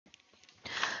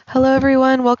Hello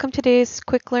everyone, welcome to today's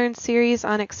Quick Learn series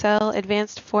on Excel,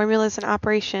 Advanced Formulas and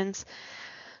Operations.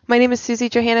 My name is Susie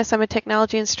Johannes, I'm a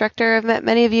technology instructor. I've met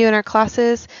many of you in our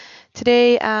classes.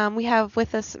 Today we have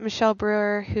with us Michelle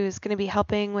Brewer, who's going to be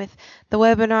helping with the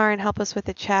webinar and help us with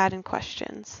the chat and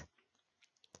questions.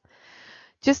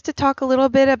 Just to talk a little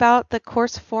bit about the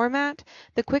course format,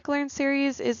 the Quick Learn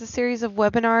series is a series of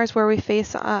webinars where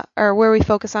we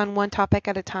focus on one topic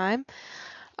at a time.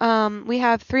 We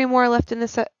have 3 more left in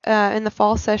the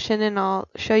fall session, and I'll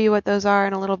show you what those are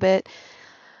in a little bit.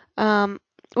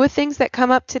 With things that come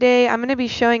up today, I'm going to be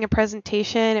showing a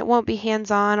presentation. It won't be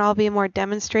hands-on. I'll be more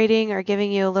demonstrating or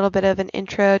giving you a little bit of an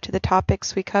intro to the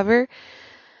topics we cover.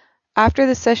 After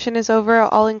the session is over,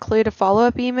 I'll include a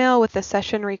follow-up email with the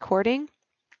session recording.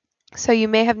 So you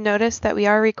may have noticed that we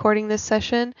are recording this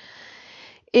session.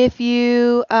 If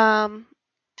you want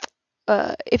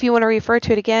to refer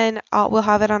to it again, we'll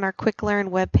have it on our Quick Learn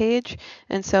webpage.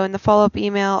 And so in the follow-up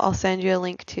email, I'll send you a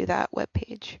link to that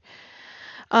webpage.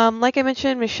 Like I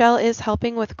mentioned, Michelle is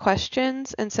helping with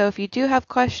questions. And so if you do have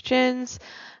questions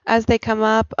as they come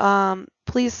up,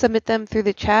 please submit them through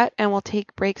the chat and we'll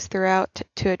take breaks throughout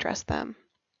to address them.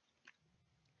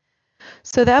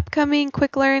 So the upcoming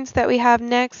Quick Learns that we have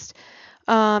next,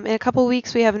 in a couple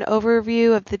weeks, we have an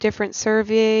overview of the different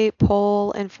survey,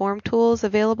 poll, and form tools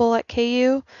available at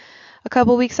KU. A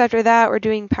couple weeks after that, we're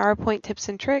doing PowerPoint tips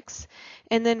and tricks.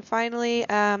 And then finally,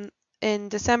 in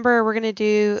December, we're going to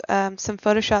do some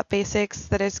Photoshop basics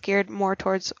that is geared more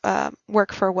towards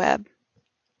work for web.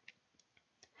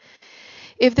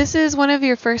 If this is one of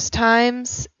your first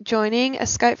times joining a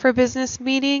Skype for Business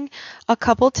meeting, a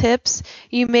couple tips.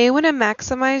 You may want to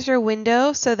maximize your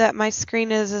window so that my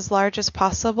screen is as large as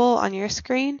possible on your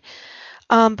screen.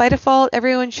 By default,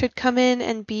 everyone should come in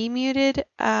and be muted.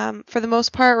 For the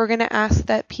most part, we're going to ask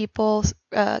that people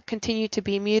continue to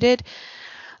be muted.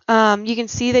 You can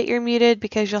see that you're muted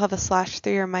because you'll have a slash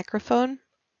through your microphone.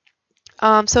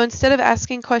 So instead of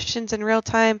asking questions in real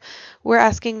time, we're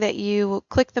asking that you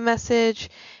click the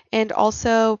message and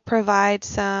also provide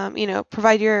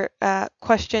your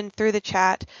question through the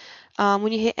chat.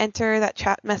 When you hit enter, that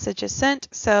chat message is sent,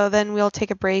 so then we'll take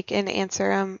a break and answer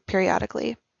them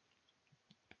periodically.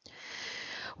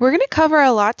 We're going to cover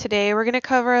a lot today. We're going to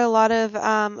cover a lot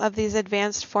of these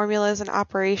advanced formulas and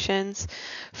operations.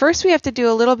 First, we have to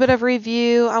do a little bit of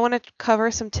review. I want to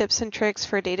cover some tips and tricks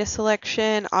for data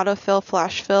selection, autofill,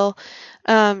 flash fill,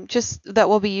 just that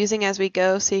we'll be using as we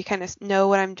go, so you kind of know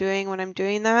what I'm doing when I'm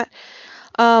doing that.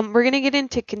 We're going to get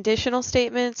into conditional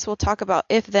statements. We'll talk about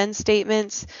if-then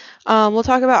statements. We'll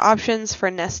talk about options for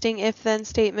nesting if-then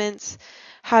statements,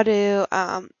 how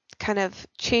to kind of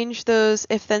change those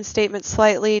if-then statements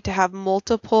slightly to have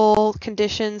multiple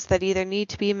conditions that either need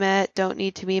to be met, don't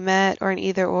need to be met, or an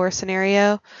either-or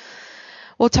scenario.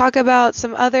 We'll talk about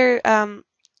some other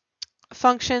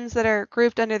functions that are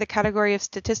grouped under the category of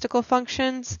statistical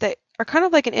functions that are kind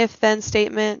of like an if-then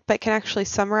statement but can actually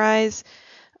summarize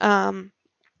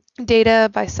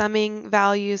data by summing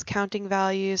values, counting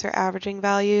values, or averaging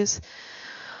values.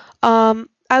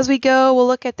 As we go, we'll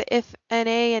look at the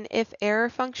IFNA and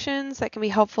IFERROR functions that can be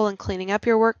helpful in cleaning up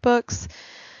your workbooks.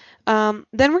 Then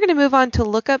we're going to move on to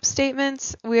lookup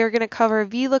statements. We are going to cover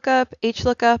VLOOKUP,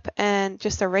 HLOOKUP, and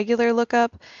just a regular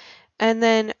lookup. And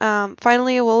then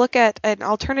finally, we'll look at an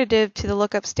alternative to the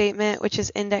lookup statement, which is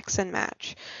index and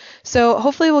match. So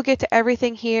hopefully we'll get to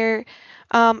everything here.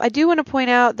 I do want to point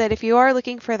out that if you are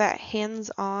looking for that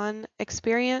hands-on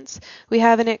experience, we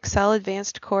have an Excel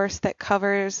Advanced course that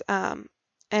covers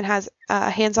and has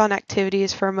hands-on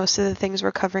activities for most of the things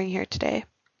we're covering here today.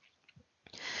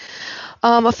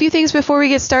 A few things before we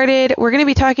get started. We're going to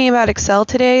be talking about Excel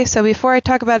today. So before I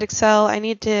talk about Excel, I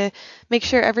need to make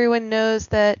sure everyone knows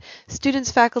that students,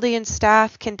 faculty, and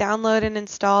staff can download and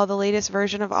install the latest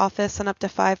version of Office on up to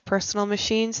 5 personal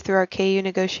machines through our KU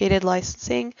negotiated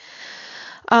licensing.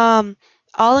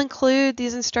 I'll include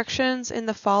these instructions in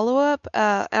the follow-up,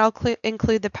 and I'll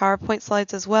include the PowerPoint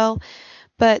slides as well.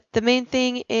 But the main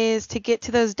thing is to get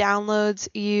to those downloads,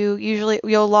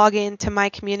 you'll log in to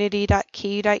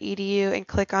mycommunity.ku.edu and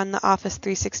click on the Office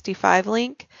 365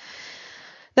 link.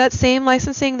 That same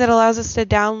licensing that allows us to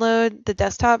download the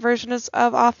desktop versions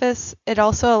of Office, it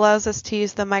also allows us to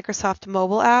use the Microsoft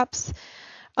mobile apps.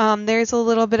 There's a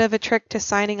little bit of a trick to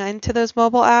signing into those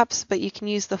mobile apps, but you can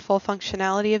use the full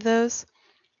functionality of those.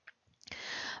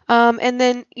 And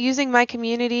then using My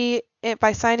Community,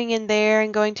 by signing in there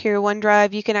and going to your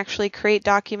OneDrive, you can actually create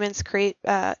documents, create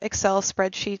Excel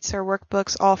spreadsheets or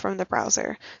workbooks all from the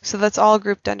browser. So that's all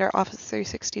grouped under Office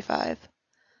 365.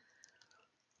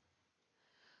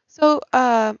 So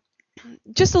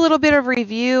just a little bit of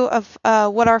review of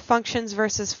what are functions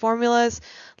versus formulas.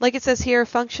 Like it says here,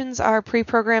 functions are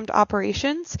pre-programmed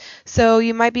operations. So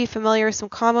you might be familiar with some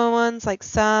common ones like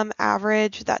sum,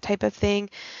 average, that type of thing.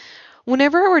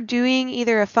 Whenever we're doing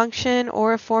either a function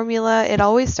or a formula, it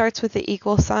always starts with the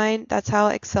equal sign. That's how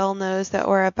Excel knows that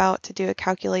we're about to do a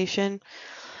calculation.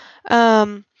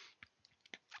 In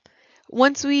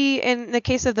the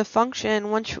case of the function,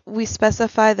 once we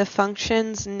specify the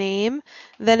function's name,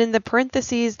 then in the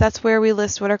parentheses, that's where we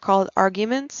list what are called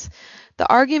arguments. The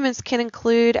arguments can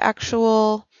include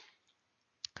actual,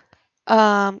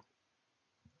 okay,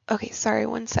 sorry,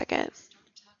 one second.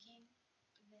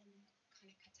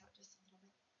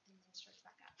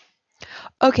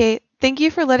 Okay, thank you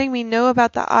for letting me know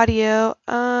about the audio.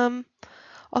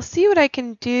 I'll see what I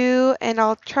can do, and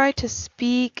I'll try to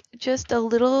speak just a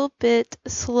little bit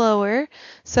slower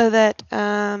so that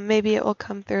maybe it will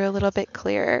come through a little bit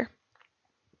clearer.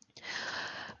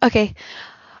 Okay.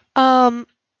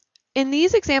 In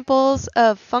these examples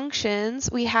of functions,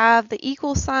 we have the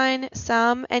equal sign,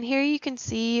 sum, and here you can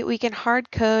see we can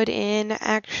hard code in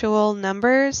actual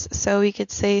numbers. So we could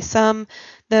say sum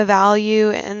the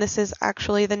value, and this is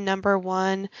actually the number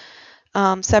 1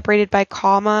 separated by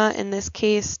comma, in this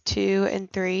case 2 and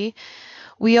 3.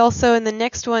 We also in the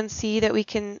next one see that we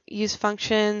can use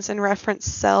functions and reference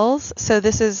cells. So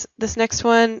this next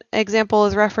one example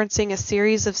is referencing a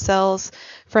series of cells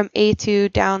from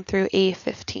A2 down through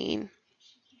A15.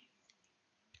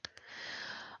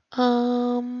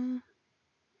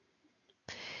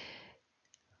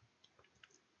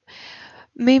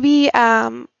 Maybe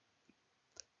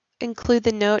include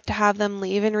the note to have them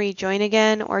leave and rejoin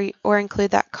again, or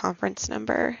include that conference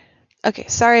number. Okay,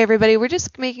 sorry everybody, we're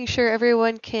just making sure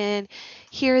everyone can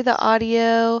hear the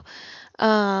audio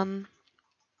and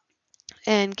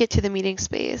get to the meeting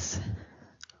space.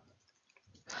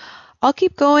 I'll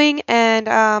keep going, and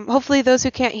hopefully those who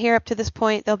can't hear up to this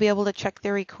point, they'll be able to check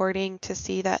their recording to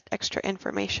see that extra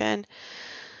information.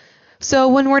 So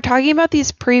when we're talking about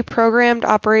these pre-programmed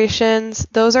operations,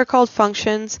 those are called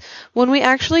functions. When we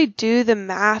actually do the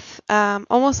math,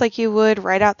 almost like you would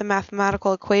write out the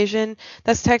mathematical equation,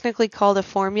 that's technically called a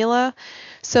formula.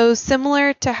 So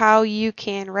similar to how you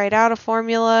can write out a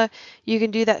formula, you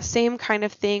can do that same kind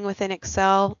of thing within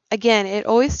Excel. Again, it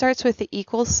always starts with the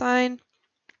equal sign.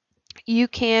 You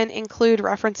can include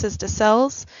references to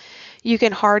cells. You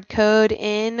can hard code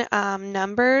in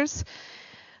numbers.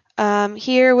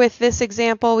 Here with this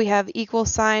example, we have equal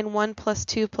sign 1 plus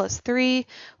 2 plus 3.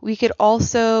 We could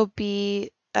also be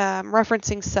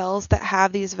referencing cells that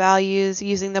have these values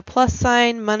using the plus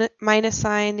sign, minus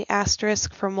sign, the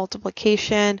asterisk for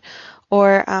multiplication,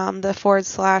 or the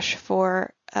 /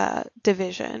 for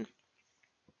division.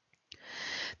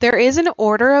 There is an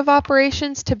order of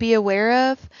operations to be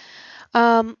aware of.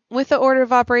 With the order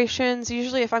of operations,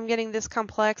 usually if I'm getting this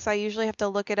complex, I usually have to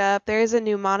look it up. There is a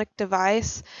mnemonic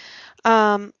device,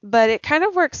 but it kind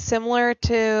of works similar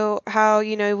to how,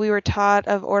 we were taught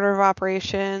of order of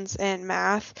operations in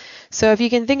math. So if you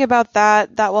can think about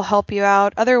that, that will help you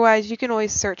out. Otherwise, you can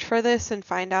always search for this and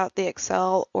find out the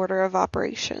Excel order of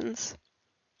operations.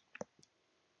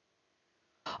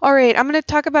 All right, I'm going to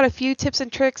talk about a few tips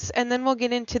and tricks, and then we'll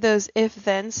get into those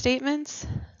if-then statements.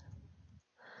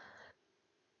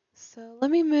 So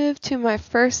let me move to my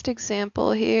first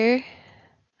example here.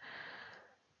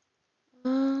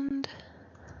 And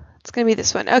it's going to be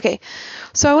this one. Okay,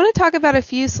 so I want to talk about a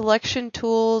few selection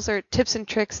tools or tips and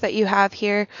tricks that you have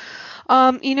here.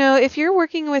 If you're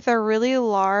working with a really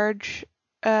large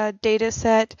data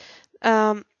set,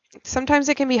 sometimes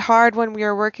it can be hard when we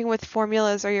are working with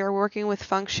formulas or you're working with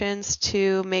functions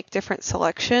to make different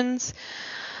selections.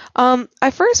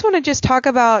 I first want to just talk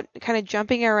about kind of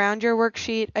jumping around your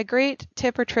worksheet. A great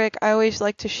tip or trick I always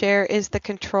like to share is the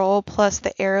control plus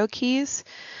the arrow keys.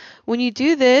 When you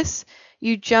do this,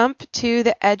 you jump to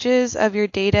the edges of your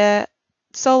data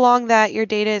so long that your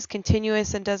data is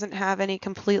continuous and doesn't have any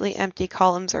completely empty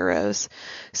columns or rows.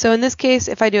 So in this case,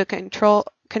 if I do a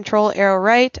control arrow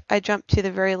right, I jump to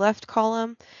the very left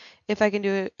column. If I can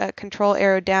do a control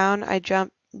arrow down, I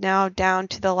jump now down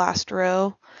to the last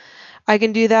row. I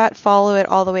can do that, follow it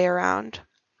all the way around.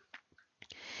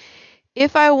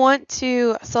 If I want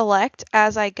to select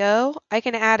as I go, I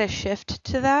can add a shift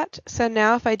to that. So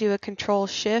now if I do a control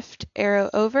shift arrow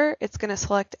over, it's going to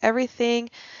select everything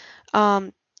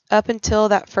up until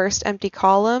that first empty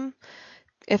column.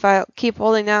 If I keep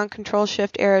holding down control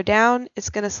shift arrow down,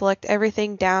 it's going to select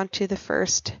everything down to the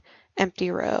first empty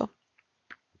row.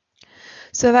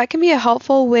 So that can be a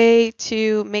helpful way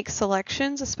to make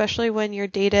selections, especially when your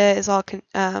data is all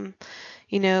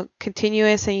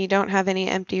continuous and you don't have any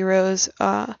empty rows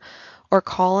or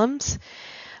columns.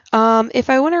 If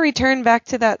I want to return back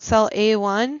to that cell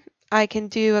A1, I can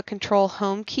do a Control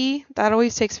Home key. That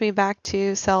always takes me back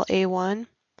to cell A1.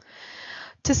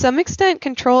 To some extent,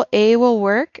 Control A will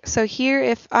work. So here,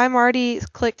 if I'm already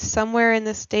clicked somewhere in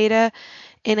this data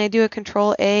and I do a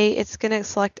Control A, it's going to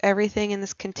select everything in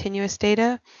this continuous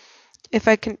data. If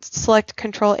I can select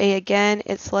Control A again,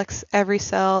 it selects every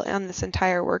cell on this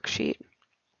entire worksheet.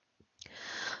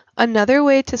 Another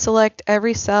way to select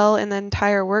every cell in the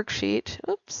entire worksheet,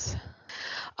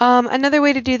 another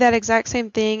way to do that exact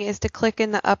same thing is to click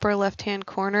in the upper left-hand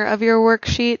corner of your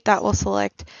worksheet. That will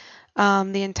select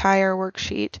the entire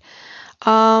worksheet.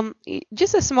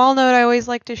 Just a small note I always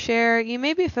like to share, you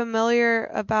may be familiar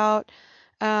about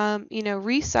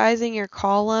resizing your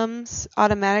columns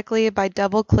automatically by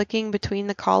double-clicking between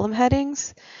the column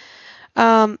headings.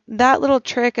 That little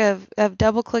trick of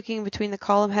double-clicking between the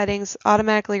column headings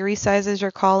automatically resizes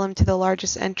your column to the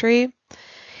largest entry.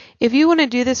 If you want to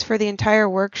do this for the entire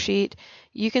worksheet,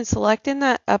 you can select in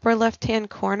that upper left-hand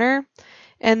corner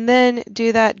and then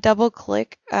do that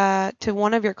double-click to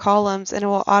one of your columns, and it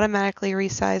will automatically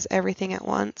resize everything at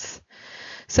once.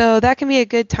 So that can be a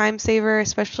good time saver,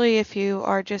 especially if you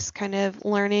are just kind of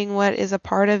learning what is a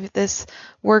part of this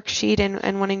worksheet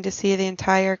and wanting to see the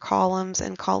entire columns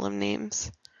and column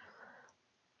names.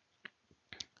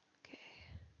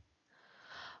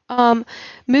 Okay.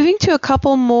 Moving to a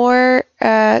couple more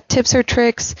tips or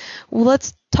tricks,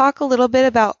 let's talk a little bit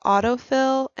about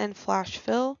autofill and flash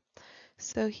fill.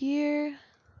 So here,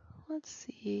 let's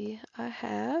see, I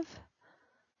have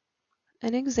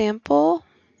an example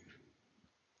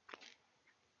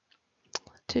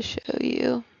to show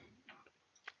you.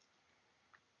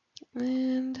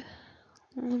 And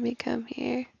let me come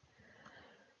here.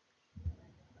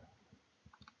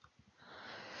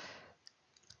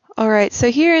 All right, so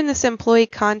here in this employee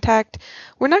contact,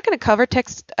 we're not going to cover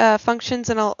text functions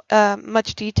in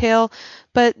much detail,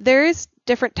 but there is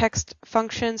different text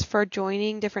functions for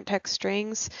joining different text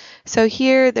strings. So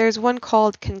here there's one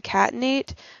called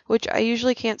concatenate, which I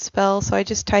usually can't spell, so I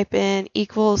just type in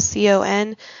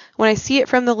 =CON. When I see it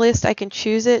from the list, I can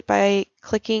choose it by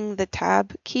clicking the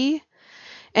tab key.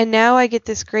 And now I get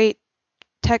this great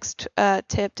text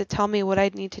tip to tell me what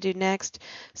I need to do next.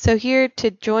 So here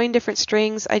to join different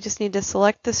strings, I just need to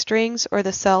select the strings or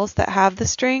the cells that have the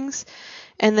strings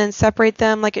and then separate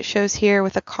them like it shows here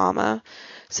with a comma.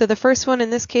 So the first one in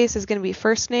this case is going to be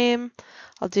first name.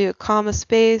 I'll do a comma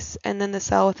space and then the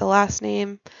cell with the last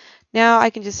name. Now I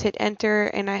can just hit enter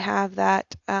and I have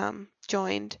that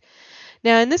joined.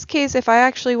 Now in this case, if I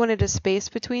actually wanted a space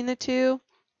between the two,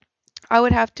 I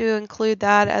would have to include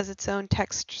that as its own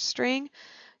text string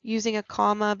using a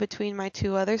comma between my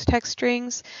two other text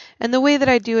strings. And the way that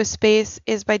I do a space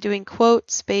is by doing quote,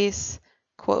 space,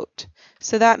 quote.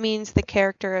 So that means the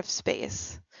character of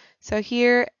space. So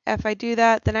here, if I do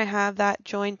that, then I have that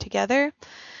joined together.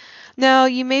 Now,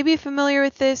 you may be familiar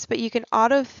with this, but you can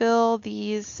autofill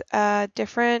these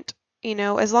different,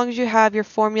 as long as you have your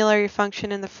formula or your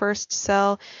function in the first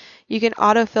cell, you can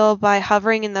autofill by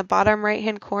hovering in the bottom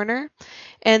right-hand corner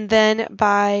and then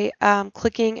by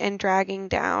clicking and dragging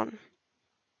down.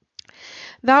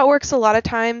 That works a lot of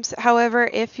times. However,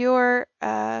 if your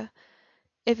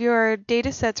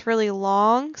data set's really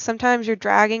long, sometimes you're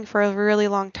dragging for a really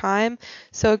long time.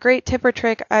 So a great tip or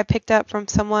trick I picked up from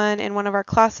someone in one of our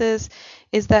classes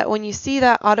is that when you see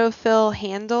that autofill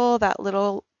handle, that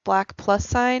little black plus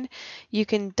sign, you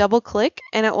can double click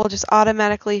and it will just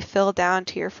automatically fill down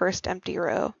to your first empty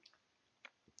row.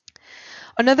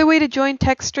 Another way to join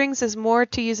text strings is more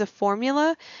to use a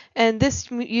formula, and this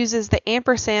uses the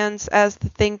ampersands as the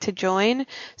thing to join.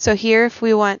 So here if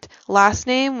we want last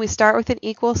name, we start with an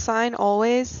equal sign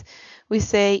always. We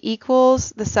say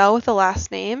equals the cell with the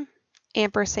last name,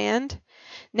 ampersand.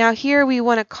 Now here we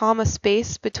want a comma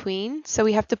space between, so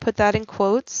we have to put that in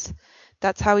quotes.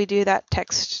 That's how we do that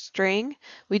text string.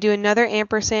 We do another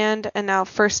ampersand and now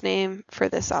first name for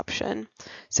this option.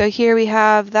 So here we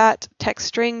have that text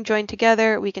string joined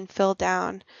together. We can fill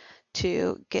down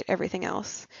to get everything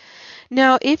else.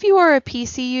 Now, if you are a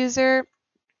PC user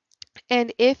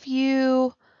and if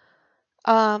you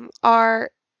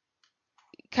are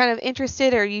kind of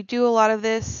interested or you do a lot of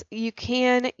this, you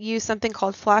can use something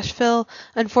called flash fill.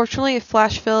 Unfortunately,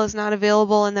 flash fill is not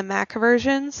available in the Mac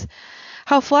versions.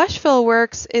 How flash fill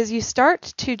works is you start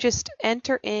to just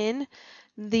enter in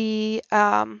the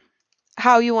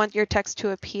how you want your text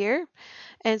to appear,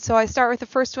 And so I start with the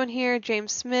first one here,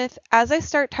 James Smith. As I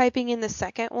start typing in the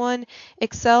second one,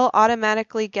 Excel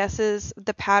automatically guesses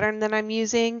the pattern that I'm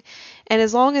using. And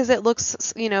as long as it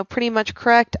looks, pretty much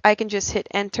correct, I can just hit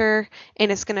enter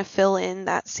and it's going to fill in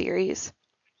that series.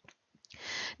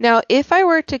 Now, if I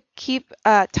were to keep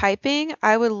typing,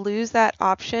 I would lose that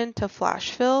option to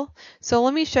flash fill. So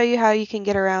let me show you how you can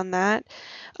get around that.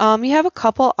 You have a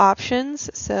couple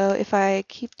options. So if I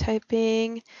keep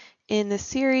typing in the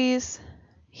series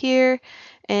here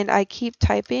and I keep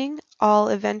typing, I'll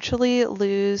eventually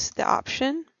lose the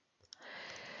option.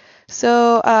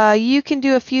 So you can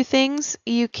do a few things.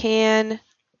 You can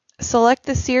select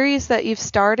the series that you've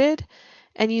started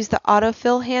and use the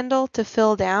autofill handle to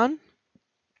fill down.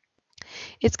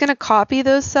 It's going to copy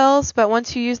those cells, but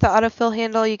once you use the autofill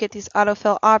handle, you get these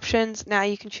autofill options. Now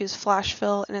you can choose flash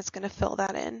fill and it's going to fill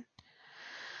that in.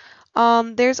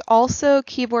 There's also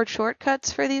keyboard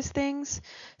shortcuts for these things.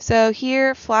 So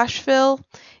here, flash fill,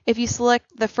 if you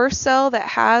select the first cell that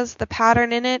has the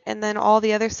pattern in it and then all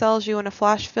the other cells you want to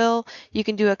flash fill, you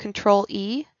can do a Control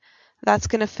E. That's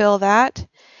going to fill that.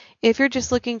 If you're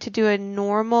just looking to do a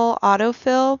normal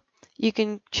autofill, you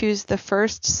can choose the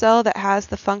first cell that has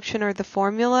the function or the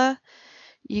formula.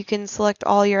 You can select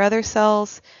all your other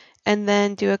cells and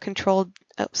then do a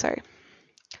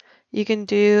You can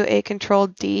do a Control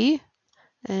D,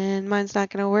 and mine's not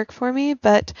going to work for me,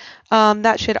 but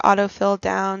that should autofill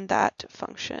down that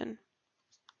function.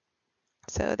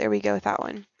 So there we go with that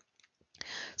one.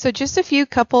 So just a few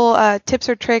couple tips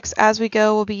or tricks as we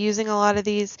go. We'll be using a lot of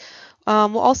these.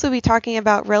 We'll also be talking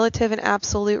about relative and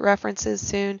absolute references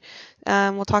soon.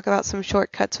 We'll talk about some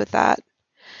shortcuts with that.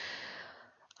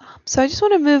 So I just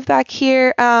want to move back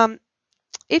here.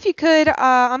 If you could,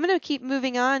 I'm going to keep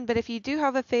moving on, but if you do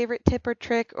have a favorite tip or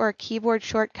trick or a keyboard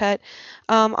shortcut,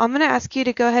 I'm going to ask you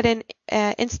to go ahead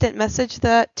and instant message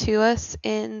that to us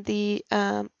in the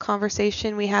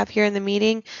conversation we have here in the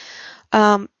meeting.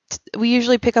 We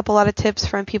usually pick up a lot of tips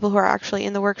from people who are actually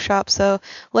in the workshop, so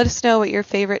let us know what your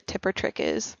favorite tip or trick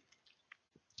is.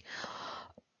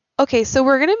 Okay, so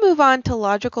we're going to move on to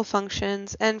logical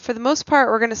functions, and for the most part,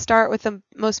 we're going to start with the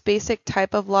most basic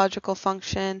type of logical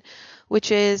function,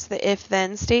 which is the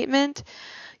if-then statement.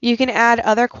 You can add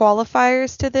other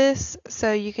qualifiers to this,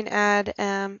 so you can add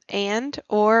and,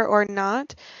 or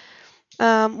not.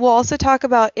 We'll also talk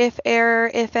about if error,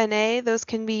 IFNA. Those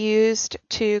can be used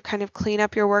to kind of clean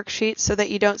up your worksheet so that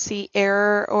you don't see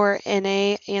error or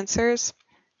NA answers.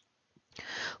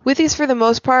 With these, for the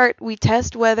most part, we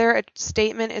test whether a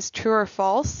statement is true or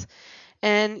false.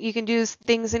 And you can do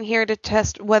things in here to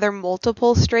test whether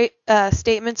multiple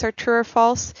statements are true or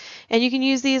false. And you can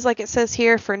use these, like it says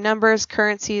here, for numbers,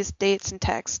 currencies, dates, and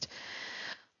text.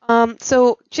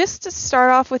 So just to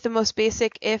start off with the most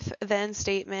basic if-then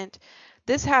statement,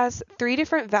 this has 3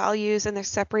 different values and they're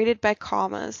separated by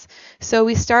commas. So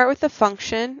we start with the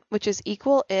function, which is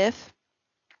equal if.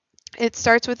 It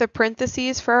starts with a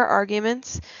parentheses for our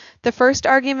arguments. The first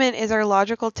argument is our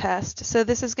logical test. So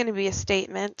this is going to be a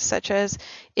statement such as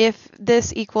if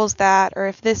this equals that or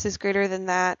if this is greater than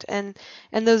that. And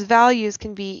those values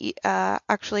can be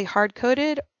actually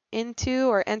hard-coded into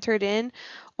or entered in,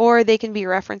 or they can be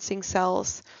referencing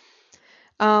cells.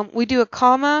 We do a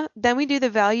comma, then we do the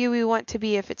value we want to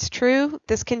be if it's true.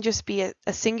 This can just be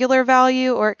a singular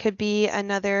value, or it could be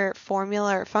another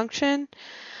formula or function.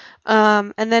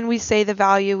 And then we say the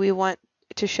value we want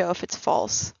to show if it's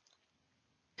false.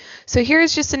 So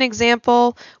here's just an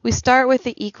example. We start with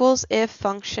the equals if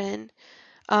function.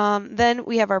 Then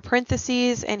we have our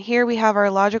parentheses, and here we have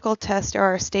our logical test or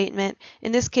our statement.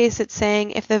 In this case, it's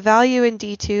saying if the value in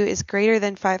D2 is greater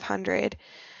than 500.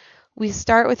 We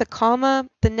start with a comma.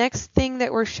 The next thing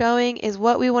that we're showing is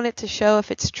what we want it to show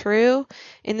if it's true.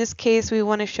 In this case, we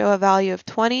want to show a value of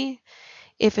 20.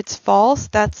 If it's false,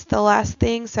 that's the last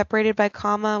thing separated by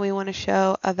comma. We want to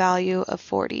show a value of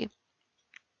 40.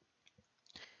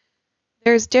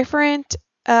 There's different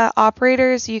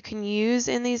operators you can use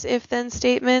in these if-then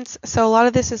statements. So a lot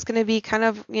of this is going to be kind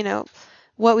of,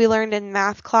 what we learned in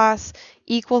math class.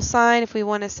 Equal sign, if we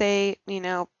want to say,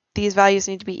 these values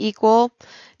need to be equal.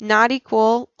 Not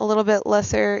equal, a little bit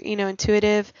lesser,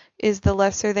 intuitive, is the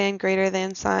lesser than, greater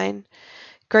than sign.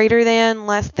 Greater than,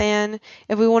 less than.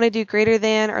 If we want to do greater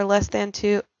than or less than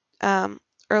to,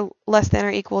 or less than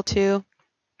or equal to,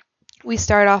 we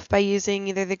start off by using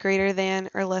either the greater than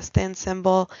or less than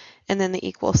symbol and then the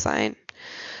equal sign.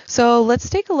 So let's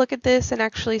take a look at this and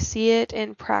actually see it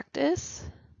in practice.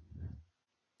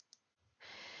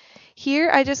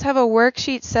 Here I just have a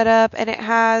worksheet set up and it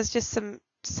has just some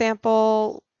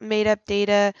sample made up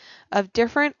data of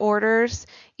different orders.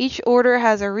 Each order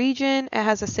has a region, it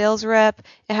has a sales rep,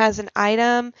 it has an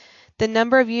item, the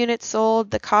number of units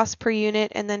sold, the cost per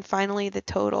unit, and then finally the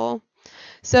total.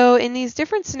 So in these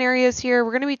different scenarios here,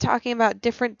 we're going to be talking about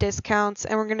different discounts,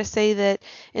 and we're going to say that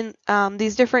in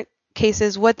these different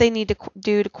cases, what they need to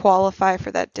do to qualify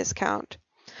for that discount.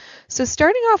 So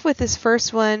starting off with this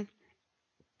first one,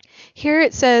 here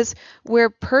it says where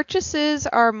purchases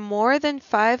are more than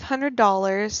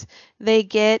 $500, they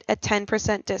get a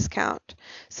 10% discount.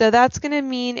 So that's going to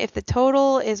mean if the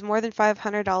total is more than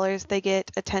 $500, they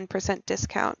get a 10%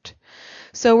 discount.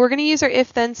 So we're going to use our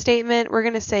if-then statement. We're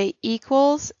going to say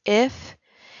equals if.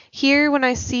 Here, when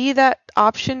I see that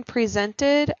option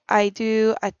presented, I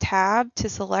do a tab to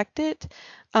select it.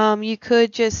 You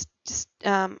could just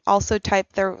also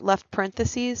type the left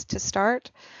parentheses to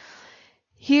start.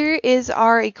 Here is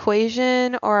our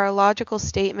equation or our logical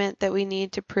statement that we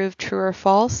need to prove true or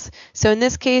false. So in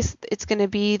this case, it's going to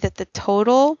be that the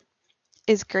total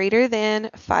is greater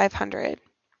than 500.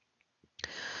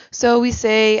 So we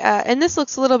say, and this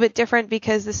looks a little bit different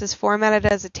because this is formatted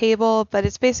as a table, but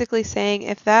it's basically saying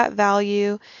if that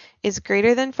value is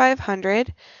greater than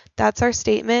 500, that's our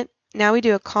statement. Now we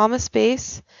do a comma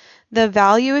space. The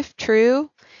value if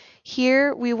true,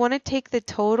 here we want to take the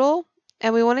total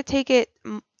and we want to take it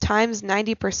times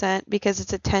 90% because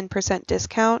it's a 10%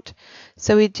 discount.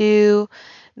 So we do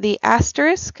the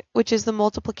asterisk, which is the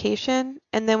multiplication,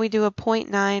 and then we do a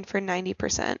 0.9 for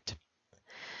 90%.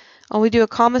 We do a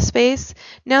comma space.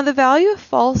 Now the value of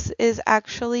false is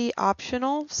actually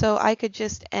optional, so I could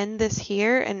just end this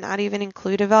here and not even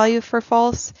include a value for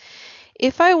false.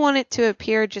 If I want it to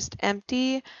appear just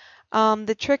empty,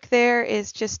 the trick there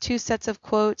is just two sets of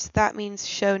quotes. That means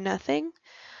show nothing.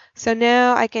 So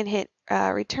now I can hit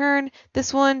return.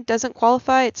 This one doesn't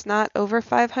qualify. It's not over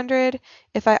 500.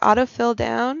 If I autofill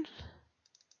down,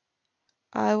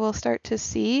 I will start to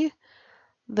see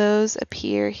those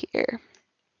appear here.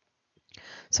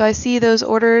 So I see those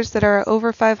orders that are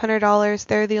over $500.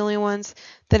 They're the only ones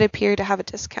that appear to have a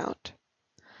discount.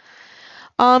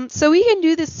 So we can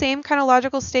do the same kind of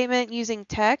logical statement using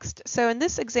text. So in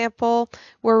this example,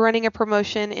 we're running a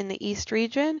promotion in the East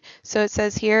region. So it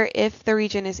says here, if the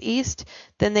region is East,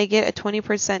 then they get a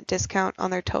 20% discount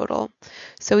on their total.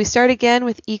 So we start again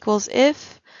with equals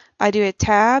if. I do a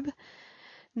tab.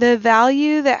 The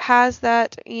value that has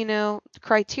that,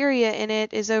 criteria in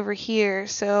it is over here.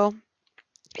 So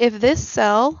if this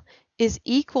cell is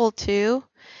equal to,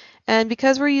 and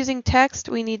because we're using text,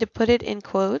 we need to put it in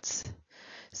quotes.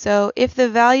 So if the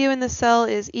value in the cell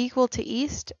is equal to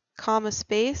East, comma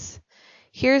space,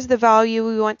 here's the value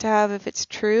we want to have if it's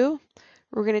true.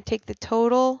 We're going to take the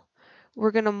total,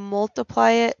 we're going to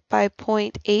multiply it by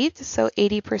 0.8, so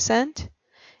 80%.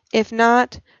 If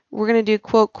not, we're going to do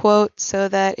quote, quote, so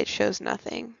that it shows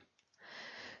nothing.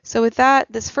 So with that,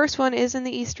 this first one is in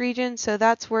the East region, so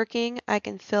that's working. I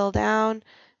can fill down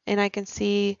and I can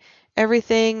see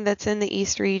everything that's in the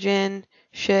East region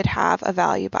should have a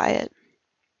value by it.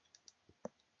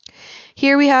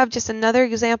 Here we have just another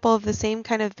example of the same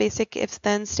kind of basic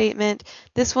if-then statement.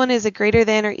 This one is a greater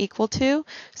than or equal to.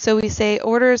 So we say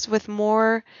orders with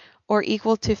more or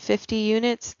equal to 50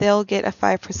 units, they'll get a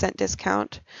 5%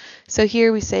 discount. So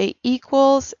here we say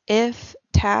equals if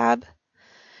tab.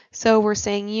 So we're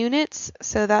saying units,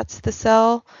 so that's the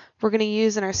cell we're going to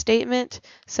use in our statement.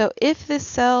 So if this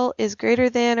cell is greater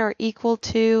than or equal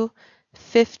to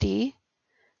 50,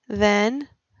 then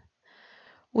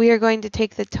we are going to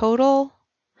take the total,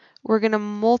 we're going to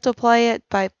multiply it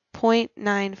by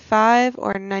 0.95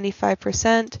 or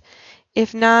 95%.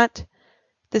 If not,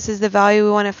 this is the value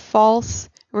we want to false,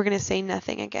 we're going to say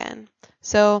nothing again.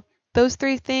 So those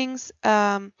three things,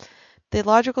 the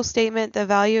logical statement, the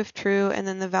value of true, and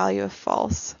then the value of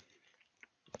false.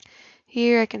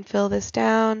 Here I can fill this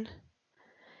down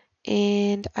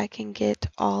and I can get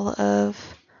all of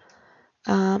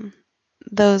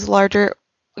those larger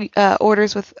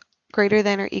orders with greater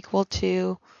than or equal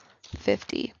to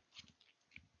 50.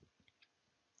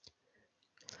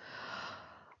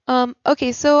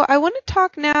 Okay, so I want to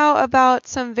talk now about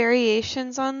some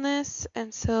variations on this,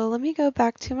 and so let me go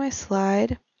back to my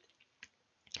slide.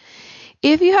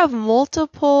 If you have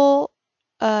multiple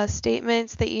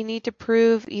statements that you need to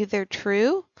prove either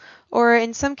true, or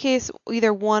in some case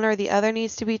either one or the other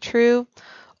needs to be true,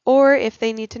 or if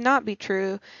they need to not be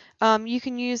true, you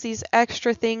can use these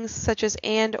extra things such as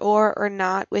and, or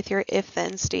not with your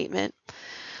if-then statement.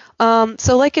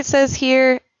 So like it says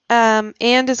here,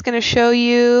 and is going to show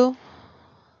you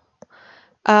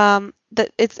that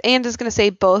and is going to say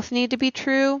both need to be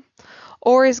true.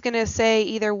 Or is going to say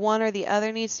either one or the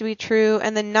other needs to be true,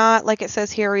 and then not, like it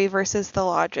says here, reverses the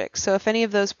logic. So if any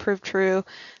of those prove true,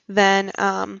 then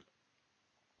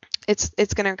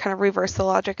it's going to kind of reverse the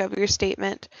logic of your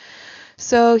statement.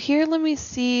 So here, let me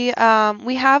see.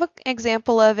 We have an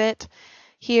example of it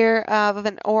here of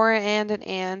an or and an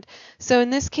and. So in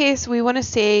this case, we want to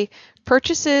say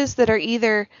purchases that are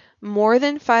either more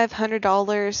than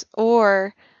 $500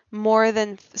 or more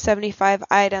than 75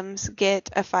 items get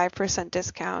a 5%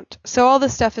 discount. So all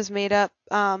this stuff is made up.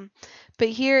 But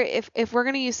here, if we're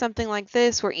going to use something like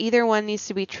this where either one needs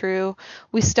to be true,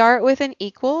 we start with an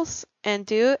equals and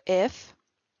do if.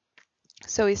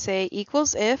 So we say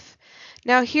equals if.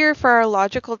 Now here for our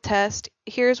logical test,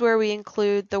 here's where we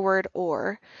include the word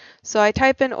or. So I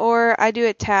type in or, I do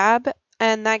a tab,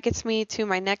 and that gets me to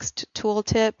my next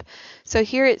tooltip. So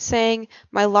here it's saying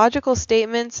my logical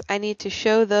statements, I need to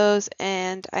show those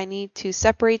and I need to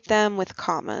separate them with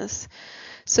commas.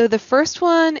 So the first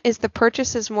one is the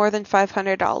purchase is more than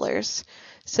 $500.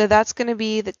 So that's going to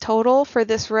be the total for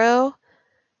this row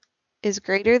is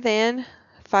greater than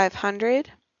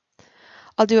 500.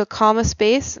 I'll do a comma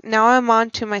space. Now I'm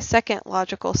on to my second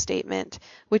logical statement,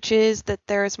 which is that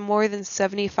there is more than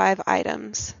 75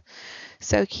 items.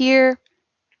 So here,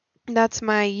 that's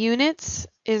my units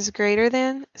is greater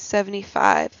than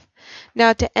 75.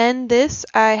 Now to end this,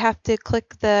 I have to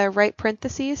click the right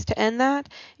parentheses to end that,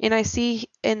 and I see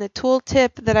in the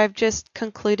tooltip that I've just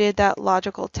concluded that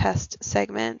logical test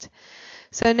segment.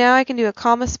 So now I can do a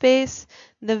comma space.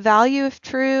 The value of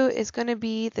true is going to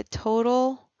be the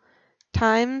total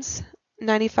times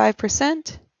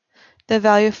 95%. The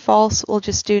value of false will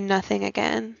just do nothing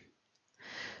again.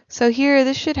 So here,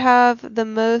 this should have the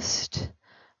most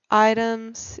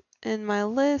items in my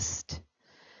list.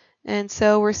 And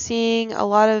so we're seeing a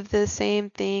lot of the same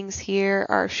things here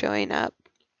are showing up.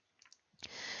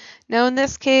 Now in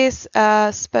this case,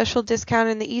 special discount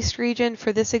in the East region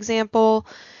for this example,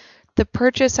 the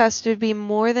purchase has to be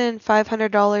more than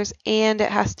 $500 and it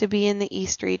has to be in the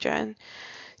East region.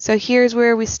 So here's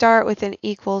where we start with an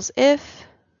equals if.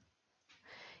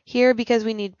 Here, because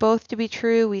we need both to be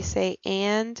true, we say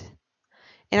and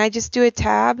I just do a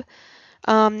tab.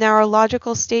 Now our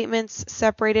logical statements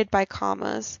separated by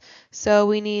commas. So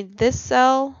we need this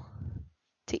cell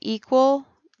to equal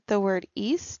the word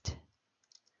East.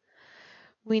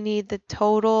 We need the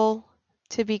total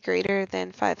to be greater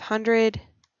than 500.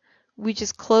 We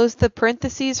just close the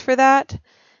parentheses for that.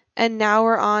 And now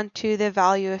we're on to the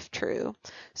value of true.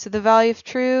 So the value of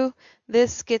true,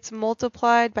 this gets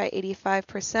multiplied by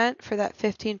 85% for that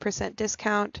 15%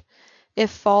 discount.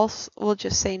 If false, we'll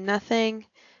just say nothing,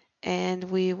 and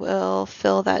we will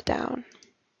fill that down.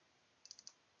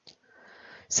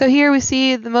 So here we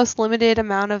see the most limited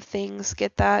amount of things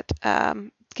get that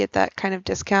kind of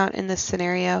discount in this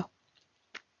scenario.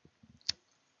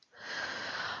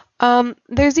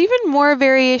 There's even more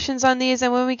variations on these,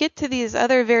 and when we get to these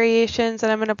other variations that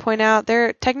I'm going to point out,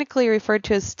 they're technically referred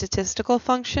to as statistical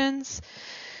functions.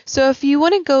 So if you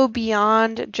want to go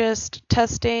beyond just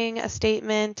testing a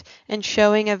statement and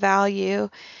showing a value,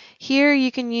 here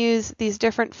you can use these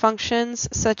different functions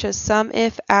such as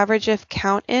SUMIF, AVERAGEIF,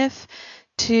 COUNTIF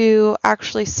to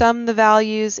actually sum the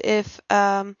values if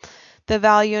the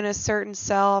value in a certain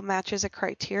cell matches a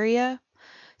criteria.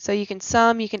 So you can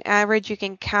sum, you can average, you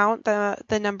can count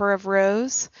the number of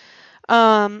rows.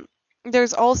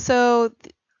 There's also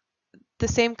the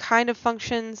same kind of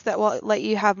functions that will let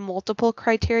you have multiple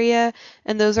criteria,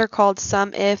 and those are called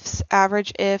SUMIFS,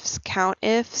 AVERAGEIFS,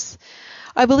 COUNTIFS.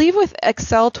 I believe with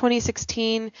Excel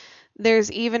 2016,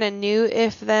 there's even a new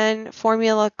if-then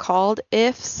formula called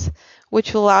IFS,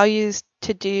 which will allow you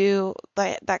to do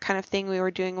that kind of thing we were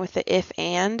doing with the if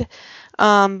and.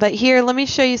 But here, let me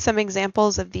show you some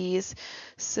examples of these.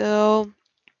 So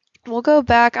we'll go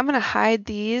back. I'm going to hide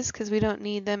these because we don't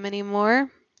need them anymore.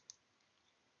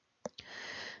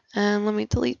 And let me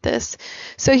delete this.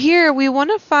 So here we want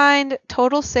to find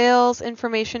total sales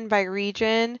information by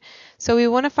region. So we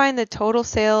want to find the total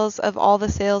sales of all the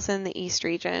sales in the East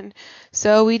region.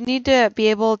 So we need to be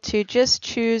able to just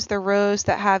choose the rows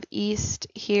that have East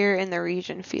here in the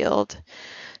region field.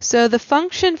 So the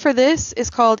function for this is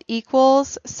called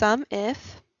equals SUMIF.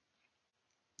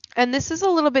 And this is a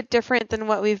little bit different than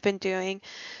what we've been doing.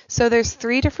 So there's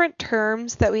 3 different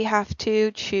terms that we have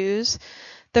to choose.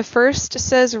 The first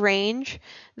says range.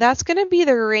 That's going to be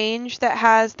the range that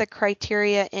has the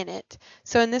criteria in it.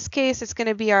 So in this case, it's going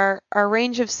to be our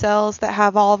range of cells that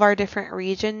have all of our different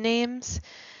region names.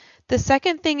 The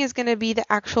second thing is going to be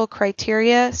the actual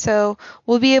criteria. So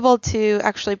we'll be able to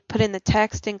actually put in the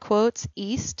text in quotes,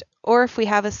 East or if we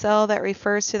have a cell that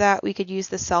refers to that, we could use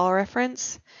the cell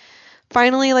reference.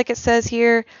 Finally, like it says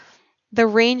here, the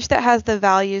range that has the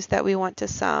values that we want to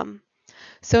sum.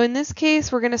 So in this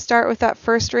case, we're going to start with that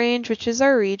first range, which is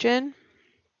our region.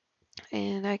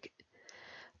 And I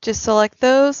just select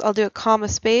those. I'll do a comma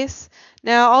space.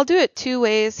 Now I'll do it two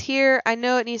ways. Here, I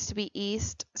know it needs to be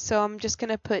east, so I'm just going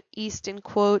to put east in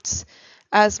quotes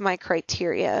as my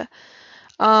criteria.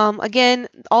 Again,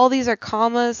 all these are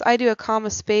commas. I do a comma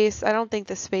space. I don't think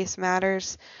the space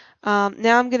matters. Now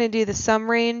I'm going to do the sum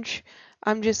range.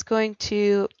 I'm just going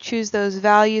to choose those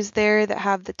values there that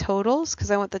have the totals because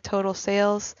I want the total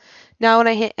sales. Now when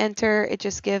I hit enter, it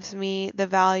just gives me the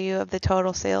value of the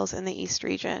total sales in the East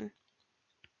region.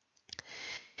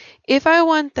 If I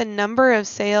want the number of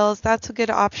sales, that's a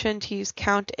good option to use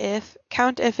COUNTIF.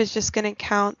 COUNTIF is just going to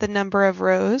count the number of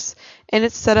rows, and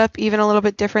it's set up even a little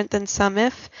bit different than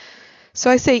SUMIF.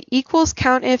 So I say equals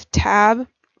COUNTIF tab.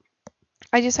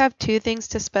 I just have two things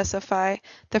to specify.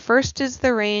 The first is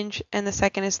the range, and the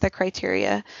second is the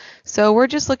criteria. So we're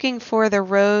just looking for the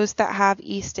rows that have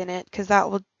east in it, because that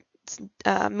will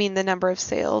mean the number of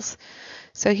sales.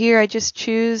 So here I just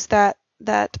choose that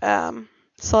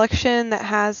selection that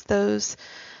has those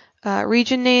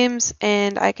region names,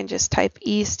 and I can just type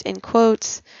east in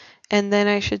quotes, and then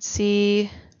I should see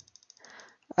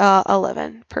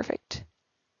 11. Perfect.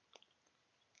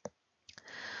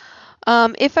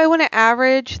 If I want to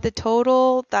average the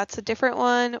total, that's a different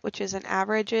one, which is an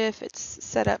AVERAGEIF. It's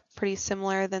set up pretty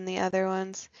similar than the other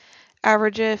ones.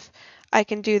 AVERAGEIF, I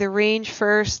can do the range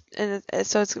first, and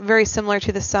so it's very similar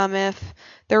to the SUMIF.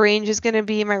 The range is going to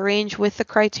be my range with the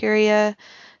criteria.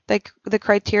 The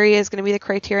criteria is going to be the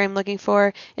criteria I'm looking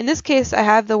for. In this case, I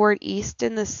have the word east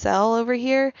in the cell over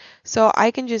here, so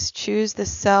I can just choose the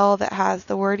cell that has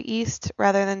the word east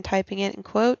rather than typing it in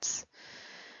quotes.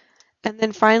 And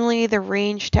then finally, the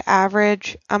range to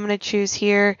average, I'm going to choose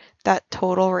here that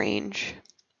total range.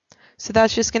 So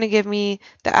that's just going to give me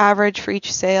the average for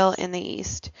each sale in the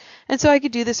East. And so I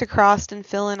could do this across and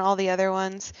fill in all the other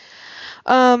ones.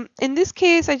 In this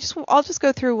case, I'll just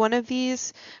go through one of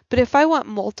these, but if I want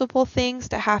multiple things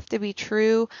to have to be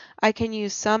true, I can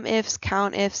use SUMIFS,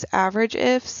 COUNTIFS,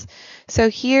 AVERAGEIFS. So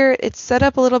here it's set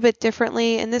up a little bit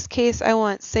differently. In this case, I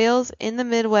want sales in the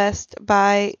Midwest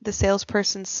by the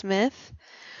salesperson Smith.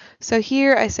 So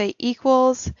here I say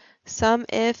equals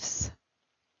SUMIFS.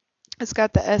 It's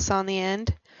got the S on the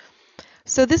end.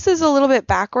 So this is a little bit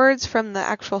backwards from the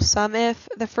actual SUMIF.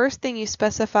 The first thing you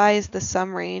specify is the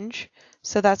sum range.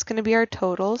 So that's going to be our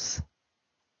totals.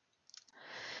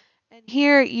 And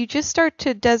here you just start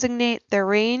to designate the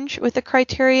range with the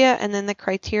criteria and then the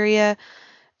criteria,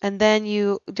 and then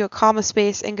you do a comma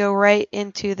space and go right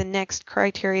into the next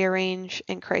criteria range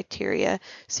and criteria.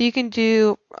 So you can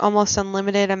do almost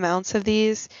unlimited amounts of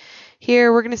these.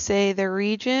 Here we're going to say the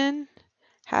region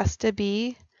has to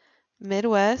be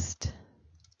Midwest.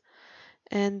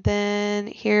 And then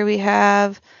here we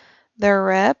have the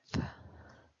rep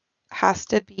has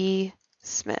to be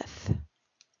Smith.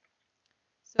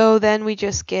 So then we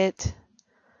just get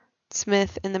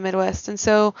Smith in the Midwest. And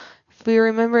so if we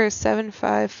remember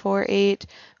 7548,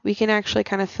 we can actually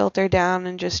kind of filter down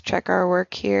and just check our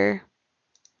work here.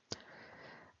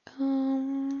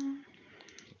 And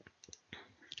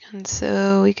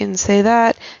so we can say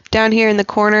that down here in the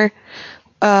corner.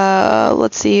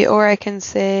 Let's see, or I can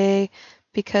say,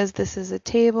 because this is a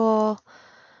table,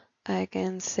 I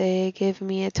can say give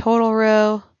me a total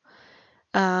row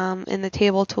in the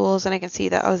table tools, and I can see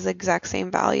that was the exact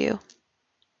same value.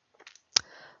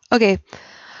 Okay,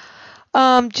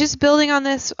 just building on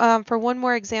this for one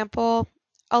more example,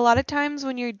 a lot of times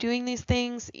when you're doing these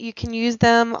things, you can use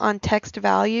them on text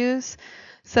values.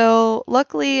 So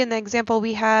luckily in the example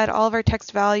we had all of our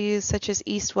text values such as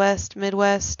East, West,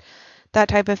 Midwest, that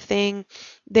type of thing,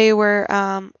 they were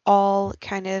all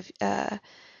kind of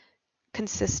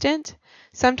consistent.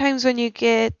 Sometimes when you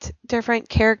get different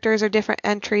characters or different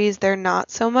entries, they're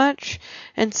not so much.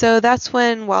 And so that's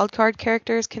when wildcard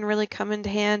characters can really come into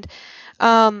hand.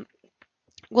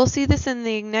 We'll see this in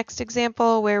the next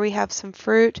example where we have some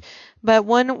fruit, but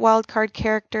one wildcard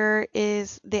character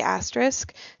is the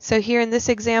asterisk. So here in this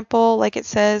example, like it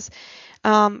says,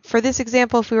 for this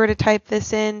example, if we were to type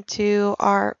this into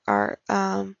our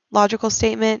logical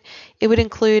statement, it would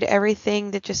include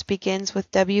everything that just begins with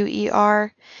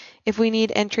WER. If we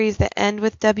need entries that end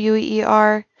with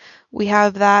WER, we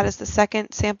have that as the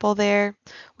second sample there.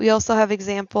 We also have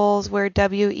examples where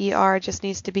WER just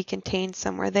needs to be contained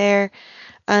somewhere there.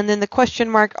 And then the question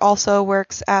mark also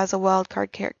works as a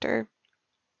wildcard character.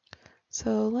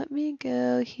 So let me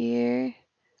go here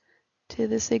to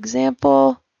this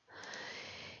example.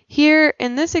 Here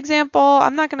in this example,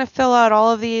 I'm not going to fill out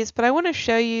all of these, but I want to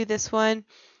show you this one.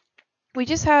 We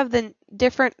just have the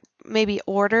different maybe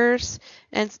orders,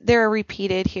 and they're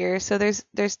repeated here. So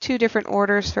there's two different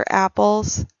orders for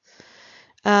apples.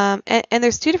 And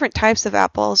there's two different types of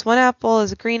apples. One apple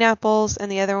is green apples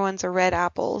and the other ones are red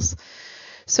apples.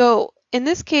 So in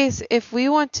this case, if we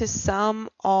want to sum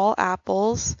all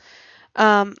apples,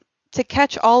 to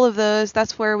catch all of those,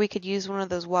 that's where we could use one of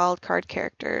those wildcard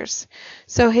characters.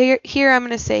 So here I'm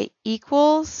going to say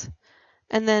equals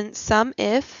and then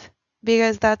SUMIF,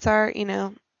 because that's our,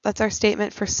 that's our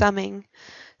statement for summing.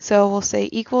 So we'll say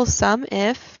equals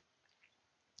SUMIF.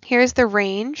 Here's the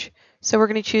range. So we're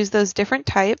going to choose those different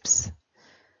types.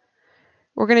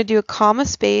 We're going to do a comma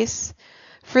space.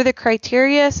 For the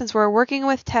criteria, since we're working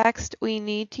with text, we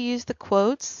need to use the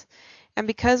quotes. And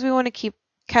because we want to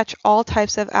catch all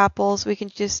types of apples, we can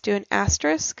just do an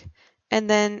asterisk and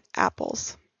then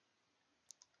apples.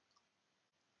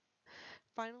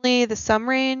 Finally, the sum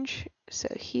range. So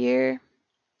here,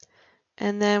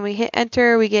 and then we hit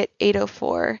enter, we get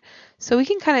 804. So we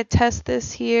can kind of test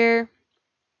this here.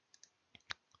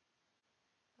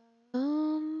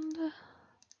 And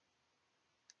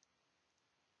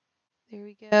there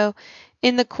we go.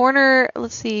 In the corner,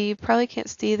 let's see, you probably can't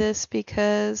see this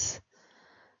because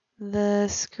the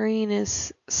screen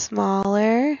is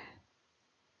smaller.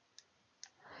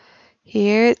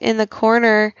 Here in the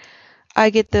corner,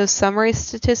 I get those summary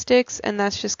statistics, and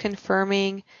that's just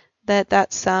confirming that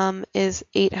that sum is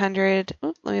 800.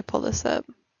 Oh, let me pull this up.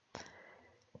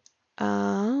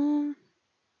 I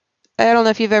don't know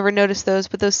if you've ever noticed those,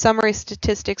 but those summary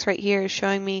statistics right here is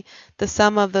showing me the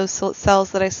sum of those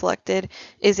cells that I selected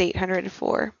is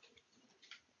 804.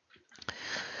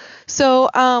 So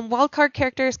wildcard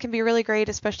characters can be really great,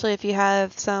 especially if you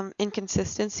have some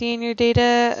inconsistency in your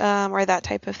data or that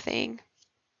type of thing.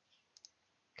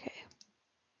 Okay.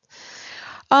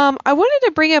 I wanted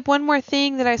to bring up one more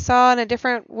thing that I saw in a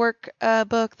different work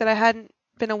book that I hadn't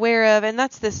been aware of, and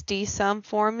that's this dsum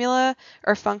formula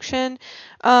or function.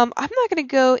 I'm not going to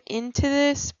go into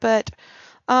this, but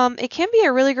it can be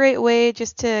a really great way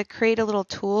just to create a little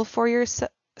tool for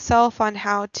yourself on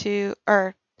how to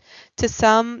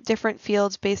sum different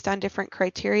fields based on different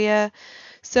criteria.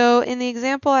 So in the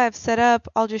example I've set up,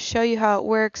 I'll just show you how it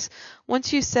works.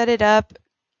 Once you set it up,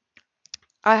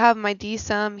 I have my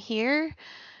dsum here.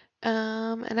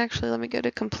 And actually, let me go to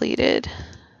completed.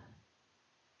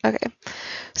 Okay,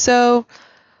 so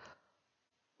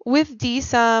with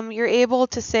dsum, you're able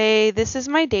to say, this is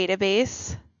my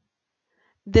database,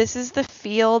 this is the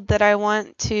field that I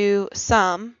want to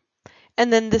sum,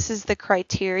 and then this is the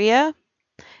criteria.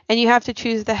 And you have to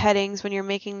choose the headings when you're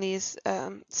making these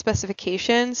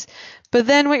specifications. But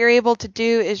then what you're able to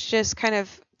do is just kind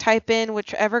of type in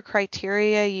whichever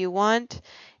criteria you want,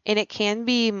 and it can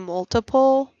be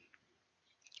multiple.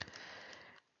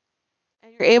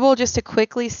 And you're able just to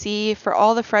quickly see for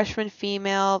all the freshmen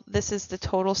female, this is the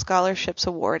total scholarships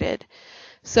awarded.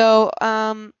 So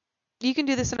you can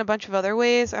do this in a bunch of other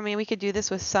ways. I mean, we could do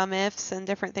this with SUMIFS and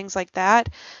different things like that,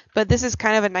 but this is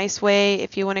kind of a nice way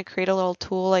if you want to create a little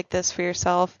tool like this for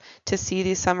yourself to see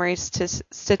these summary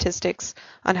statistics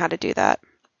on how to do that.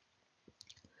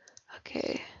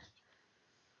 Okay.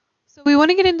 So we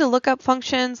want to get into lookup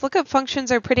functions. Lookup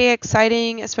functions are pretty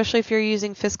exciting, especially if you're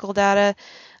using fiscal data.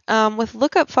 With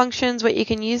lookup functions, what you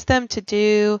can use them to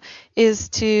do is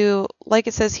to, like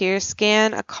it says here,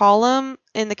 scan a column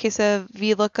in the case of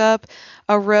VLOOKUP,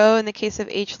 a row in the case of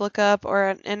HLOOKUP,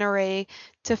 or an array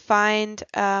to find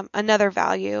another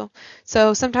value.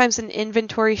 So sometimes in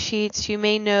inventory sheets, you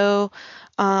may know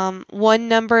one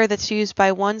number that's used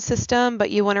by one system,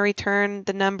 but you want to return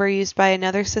the number used by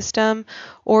another system,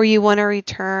 or you want to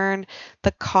return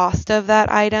the cost of that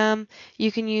item.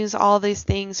 You can use all these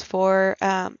things for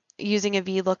using a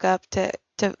VLOOKUP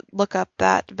to look up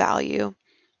that value.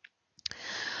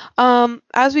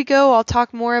 As we go, I'll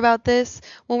talk more about this.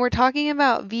 When we're talking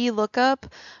about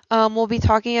VLOOKUP, we'll be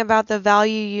talking about the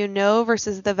value you know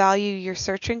versus the value you're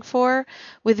searching for.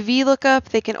 With VLOOKUP,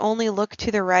 they can only look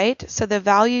to the right, so the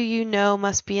value you know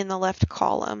must be in the left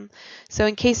column. So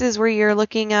in cases where you're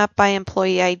looking up by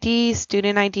employee ID,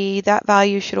 student ID, that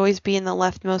value should always be in the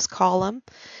leftmost column.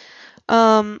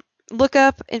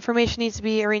 Lookup information needs to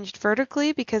be arranged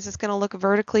vertically because it's going to look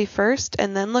vertically first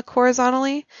and then look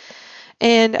horizontally.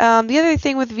 And the other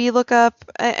thing with VLOOKUP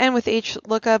and with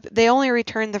HLOOKUP, they only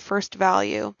return the first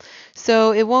value.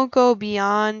 So it won't go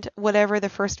beyond whatever the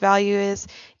first value is.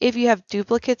 If you have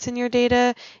duplicates in your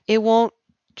data, it won't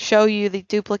show you the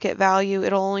duplicate value.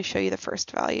 It'll only show you the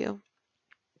first value.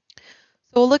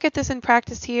 So we'll look at this in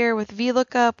practice here with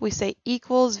VLOOKUP. We say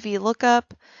equals VLOOKUP.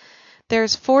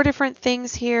 There's 4 different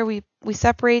things here. We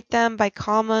separate them by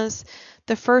commas.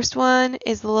 The first one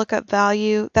is the lookup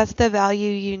value. That's the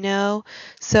value you know.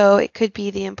 So it could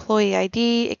be the employee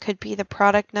ID, it could be the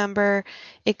product number,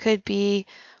 it could be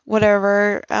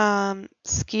whatever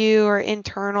SKU or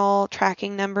internal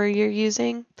tracking number you're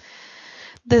using.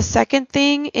 The second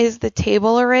thing is the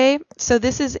table array. So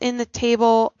this is in the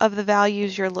table of the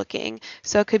values you're looking.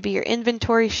 So it could be your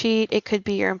inventory sheet, it could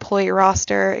be your employee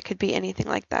roster, it could be anything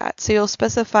like that. So you'll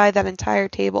specify that entire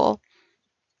table.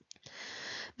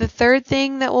 The third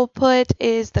thing that we'll put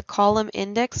is the column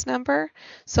index number.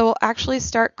 So we'll actually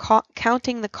start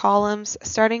counting the columns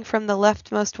starting from the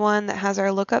leftmost one that has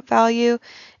our lookup value,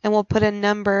 and we'll put a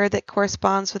number that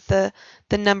corresponds with the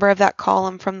number of that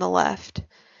column from the left.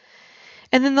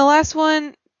 And then the last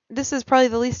one, this is probably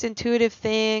the least intuitive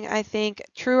thing, I think,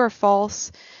 true or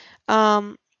false.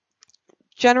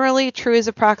 Generally, true is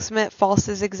approximate, false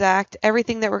is exact.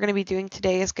 Everything that we're going to be doing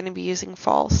today is going to be using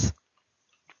false.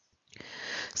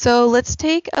 So let's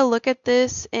take a look at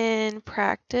this in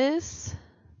practice.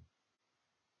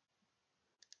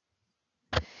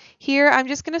 Here, I'm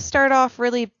just going to start off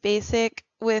really basic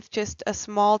with just a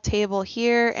small table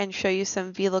here and show you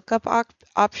some VLOOKUP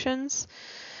options.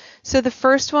 So the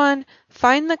first one,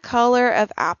 find the color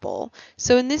of apple.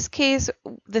 So in this case,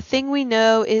 the thing we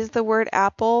know is the word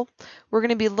apple. We're going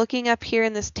to be looking up here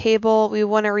in this table. We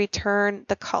want to return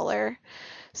the color.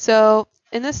 So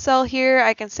in this cell here,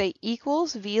 I can say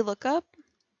equals VLOOKUP.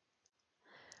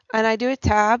 And I do a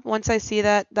tab once I see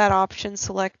that option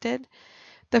selected.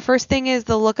 The first thing is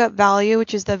the lookup value,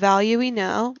 which is the value we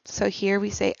know. So here we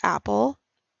say apple.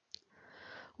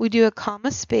 We do a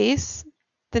comma space.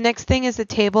 The next thing is the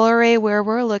table array where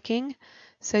we're looking.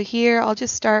 So here I'll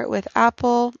just start with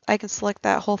apple. I can select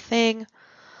that whole thing.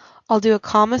 I'll do a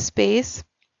comma space.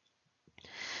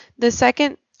 This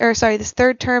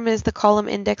third term is the column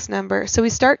index number. So we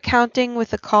start counting with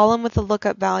the column with the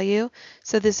lookup value.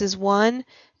 So this is 1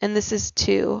 and this is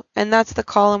 2, and that's the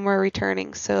column we're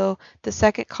returning. So the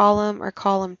second column or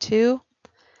column 2.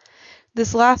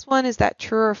 This last one is that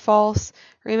true or false.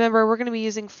 Remember, we're going to be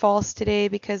using false today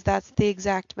because that's the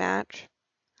exact match.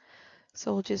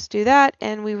 So we'll just do that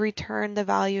and we return the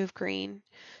value of green.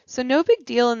 So no big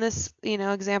deal in this,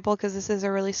 example because this is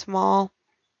a really small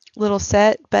little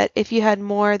set, but if you had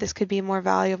more, this could be more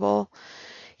valuable.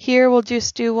 Here we'll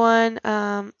just do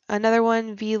another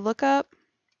one, VLOOKUP,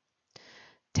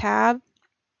 tab.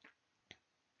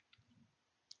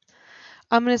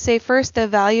 I'm going to say first the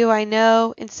value I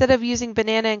know. Instead of using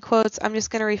banana in quotes, I'm just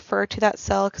going to refer to that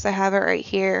cell because I have it right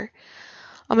here.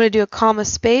 I'm going to do a comma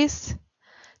space.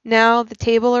 Now the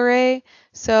table array.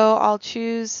 So I'll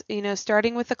choose,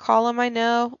 starting with the column I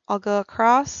know, I'll go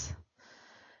across.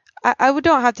 I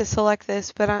don't have to select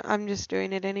this, but I'm just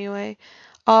doing it anyway.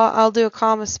 I'll do a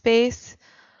comma space.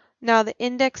 Now the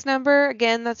index number,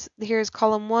 again, here's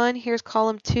column 1, here's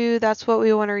column 2. That's what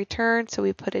we want to return, so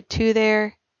we put a 2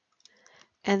 there.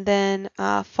 And then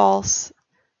false,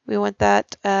 we want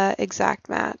that exact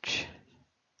match.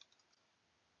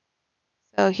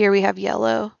 So here we have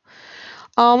yellow.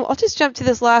 I'll just jump to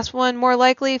this last one. More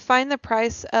likely, find the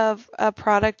price of a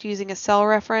product using a cell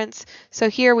reference. So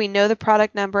here we know the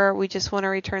product number. We just want to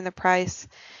return the price.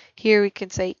 Here we can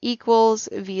say equals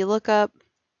VLOOKUP.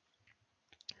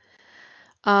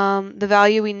 The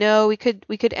value we know, we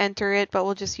could enter it, but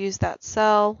we'll just use that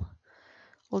cell.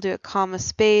 We'll do a comma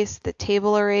space, the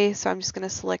table array. So I'm just going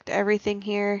to select everything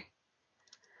here.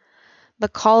 The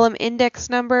column index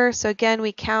number. So again,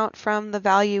 we count from the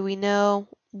value we know.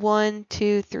 1,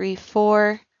 2, 3,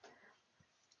 4.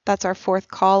 That's our fourth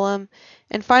column.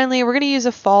 And finally, we're going to use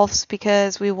a false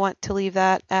because we want to leave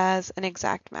that as an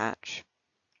exact match.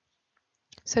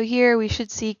 So here we should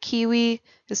see kiwi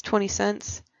is 20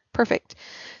 cents. Perfect.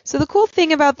 So the cool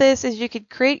thing about this is you could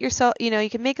create yourself, you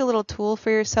can make a little tool for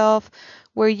yourself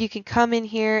where you can come in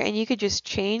here and you could just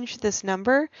change this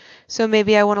number. So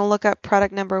maybe I want to look up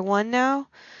product number 1 now.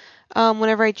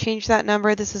 Whenever I change that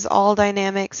number, this is all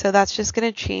dynamic, so that's just going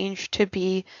to change to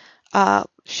be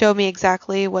show me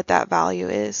exactly what that value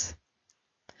is.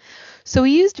 So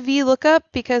we used VLOOKUP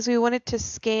because we wanted to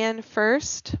scan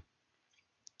first.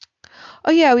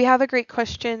 Oh yeah, we have a great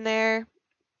question there.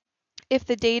 If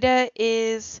the data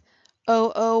is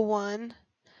 001,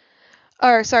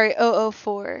 or sorry,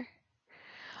 004.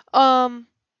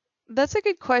 That's a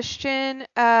good question.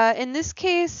 In this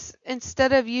case,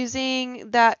 instead of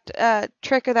using that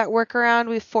trick or that workaround,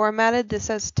 we formatted this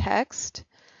as text.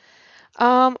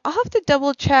 I'll have to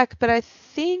double check, but I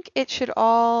think it should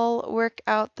all work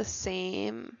out the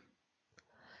same.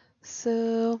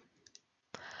 So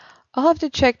I'll have to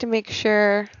check to make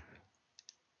sure.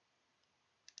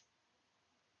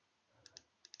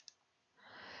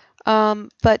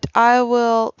 But I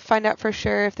will find out for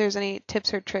sure if there's any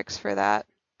tips or tricks for that.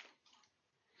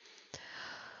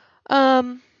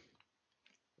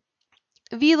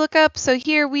 VLOOKUP, so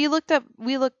here we looked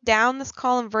down this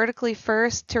column vertically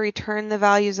first to return the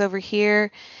values over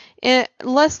here.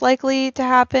 Less likely to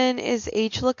happen is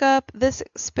HLOOKUP. This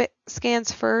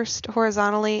scans first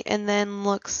horizontally and then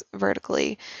looks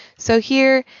vertically. So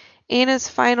here, Anna's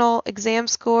final exam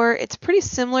score, it's pretty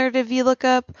similar to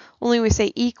VLOOKUP, only we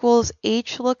say equals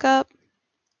HLOOKUP,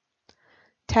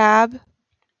 tab,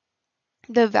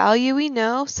 the value we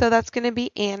know, so that's going to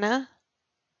be Anna.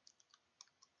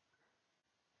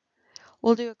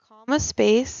 We'll do a comma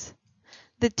space,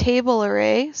 the table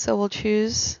array, so we'll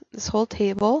choose this whole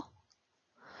table,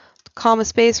 comma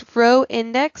space, row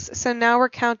index, so now we're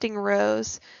counting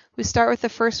rows. We start with the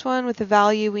first one with the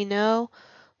value we know,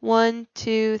 1,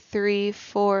 2, 3,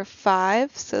 4,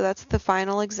 5, so that's the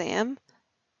final exam.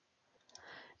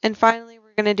 And finally,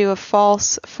 we're going to do a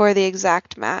false for the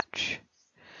exact match.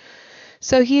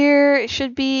 So here it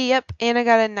should be, yep, Anna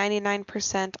got a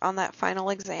 99% on that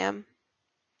final exam.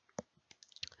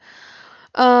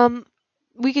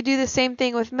 We could do the same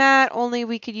thing with Matt, only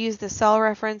we could use the cell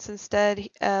reference instead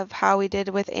of how we did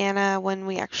with Anna when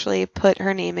we actually put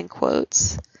her name in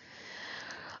quotes.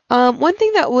 One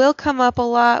thing that will come up a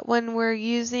lot when we're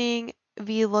using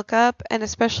VLOOKUP, and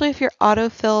especially if you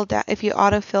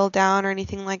autofill down or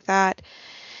anything like that,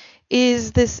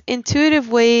 is this intuitive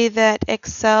way that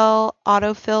Excel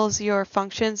autofills your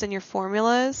functions and your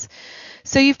formulas.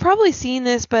 So you've probably seen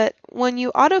this, but when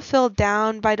you autofill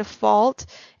down by default,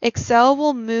 Excel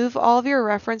will move all of your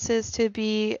references to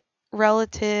be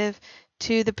relative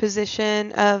to the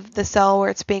position of the cell where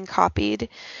it's being copied.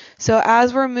 So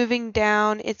as we're moving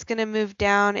down, it's going to move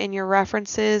down in your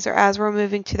references, or as we're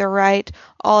moving to the right,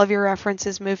 all of your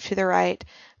references move to the right.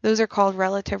 Those are called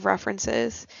relative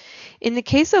references. In the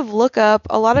case of lookup,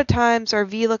 a lot of times, or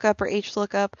VLOOKUP or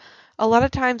HLOOKUP, a lot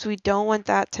of times we don't want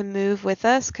that to move with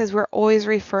us because we're always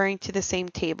referring to the same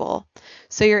table.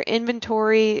 So your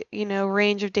inventory,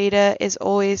 range of data is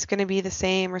always going to be the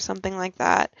same or something like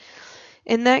that.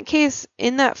 In that case,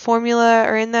 in that formula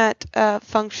or in that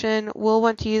function, we'll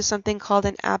want to use something called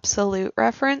an absolute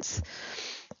reference.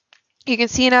 You can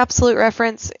see an absolute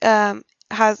reference is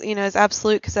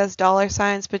absolute because it has dollar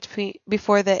signs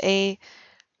before the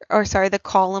the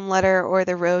column letter or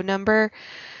the row number.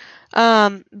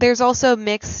 There's also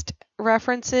mixed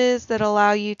references that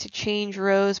allow you to change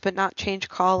rows but not change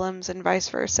columns and vice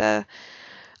versa.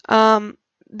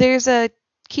 There's a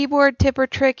keyboard tip or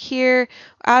trick here.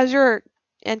 As you're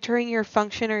entering your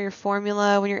function or your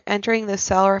formula, when you're entering the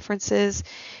cell references,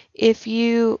 if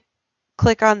you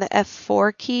click on the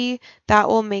F4 key, that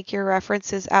will make your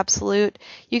references absolute.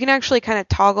 You can actually kind of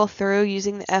toggle through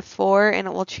using the F4 and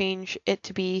it will change it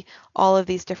to be all of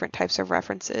these different types of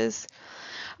references.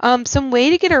 Some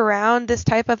way to get around this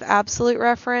type of absolute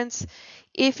reference,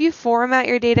 if you format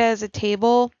your data as a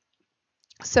table,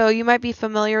 so you might be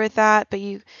familiar with that, but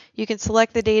you can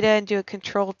select the data and do a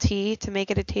Control-T to make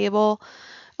it a table.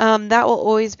 That will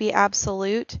always be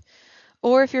absolute.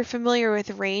 Or if you're familiar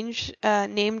with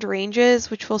named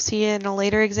ranges, which we'll see in a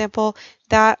later example,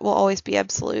 that will always be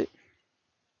absolute.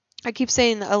 I keep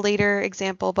saying a later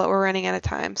example, but we're running out of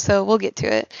time, so we'll get to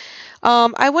it.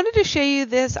 I wanted to show you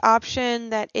this option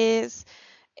that is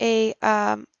an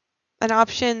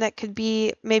option that could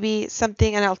be maybe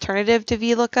an alternative to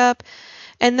VLOOKUP,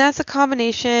 and that's a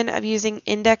combination of using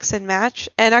index and match.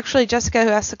 And actually, Jessica,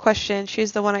 who asked the question,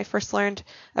 she's the one I first learned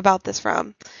about this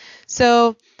from.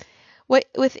 So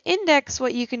with index,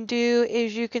 what you can do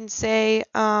is you can say,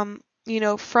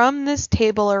 from this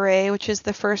table array, which is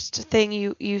the first thing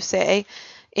you say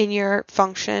in your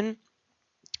function,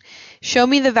 show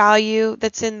me the value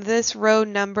that's in this row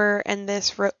number and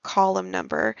this column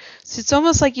number. So it's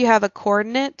almost like you have a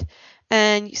coordinate,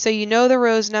 and so you know the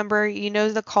row's number, you know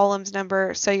the column's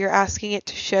number, so you're asking it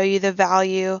to show you the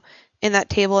value in that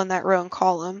table in that row and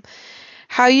column.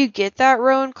 How you get that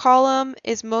row and column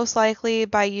is most likely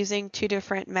by using two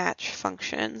different match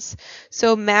functions.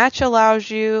 So match allows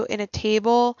you in a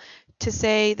table to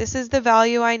say, this is the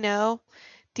value I know,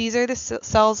 these are the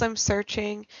cells I'm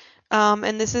searching,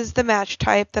 and this is the match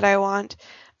type that I want.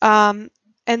 And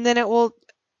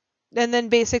then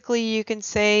basically you can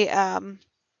say,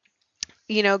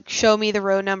 show me the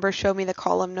row number, show me the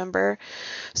column number.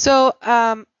 So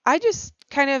I just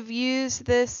kind of use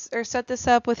this or set this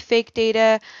up with fake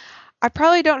data. I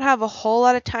probably don't have a whole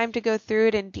lot of time to go through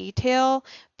it in detail,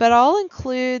 but I'll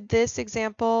include this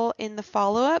example in the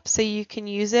follow-up so you can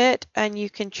use it and you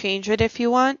can change it if you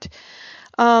want.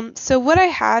 So what I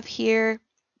have here,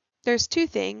 there's two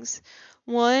things.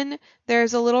 One,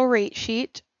 there's a little rate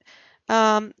sheet.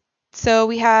 So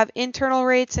we have internal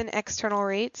rates and external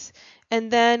rates, and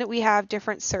then we have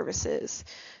different services.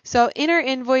 So in our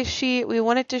invoice sheet, we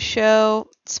want it to show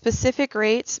specific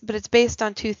rates, but it's based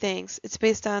on two things. It's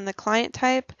based on the client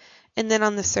type and then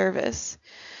on the service.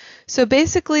 So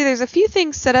basically, there's a few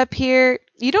things set up here.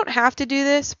 You don't have to do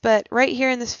this, but right here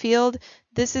in this field,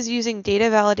 this is using data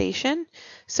validation.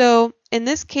 So in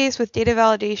this case with data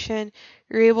validation,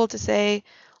 you're able to say,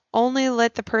 only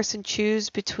let the person choose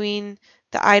between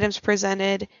the items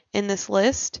presented in this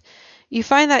list. You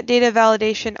find that data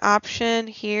validation option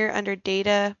here under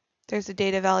data. There's a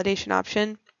data validation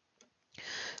option.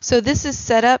 So this is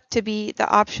set up to be the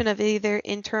option of either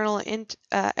internal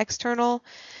or external.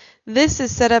 This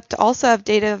is set up to also have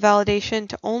data validation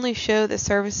to only show the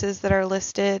services that are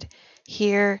listed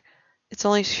here. It's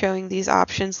only showing these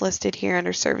options listed here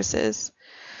under services.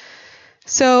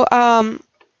 So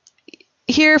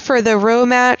here for the row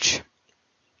match,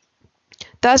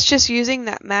 that's just using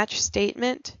that match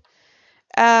statement.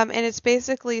 And it's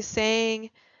basically saying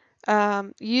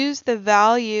use the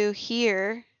value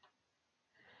here.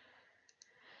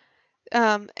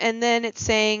 And then it's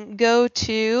saying go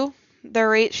to the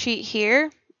rate sheet here,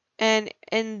 and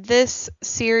in this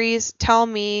series tell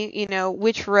me, you know,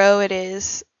 which row it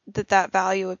is that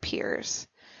value appears.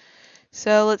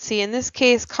 So let's see, in this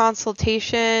case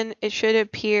consultation, it should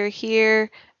appear here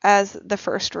as the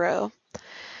first row.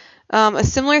 A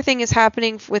similar thing is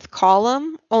happening with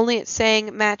column, only it's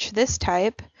saying match this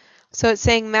type. So it's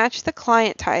saying match the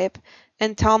client type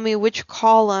and tell me which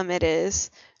column it is.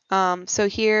 So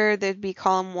here there'd be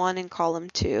column 1 and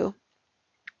column 2.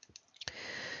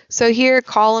 So here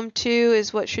column 2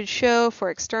 is what should show for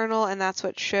external, and that's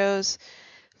what shows.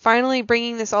 Finally,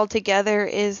 bringing this all together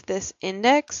is this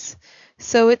index.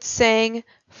 So it's saying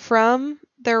from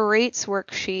the rates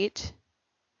worksheet,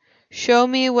 show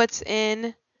me what's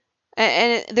in,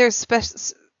 and there's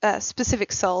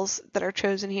specific cells that are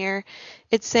chosen here.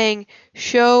 It's saying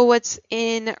show what's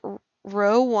in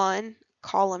row 1,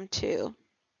 column 2.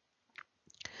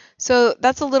 So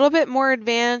that's a little bit more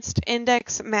advanced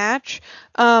index match,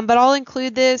 but I'll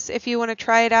include this if you want to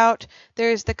try it out.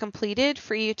 There's the completed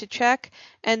for you to check,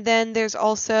 and then there's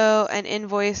also an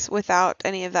invoice without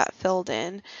any of that filled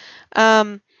in.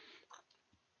 The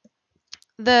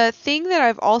thing that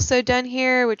I've also done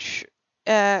here, which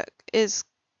can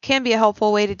be a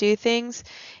helpful way to do things,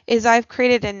 is I've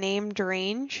created a named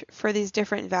range for these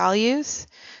different values.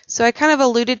 So I kind of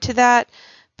alluded to that.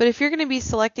 But if you're going to be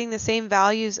selecting the same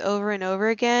values over and over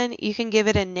again, you can give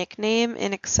it a nickname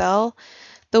in Excel.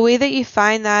 The way that you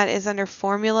find that is under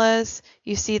formulas.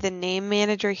 You see the name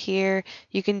manager here.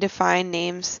 You can define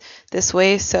names this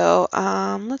way. So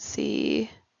let's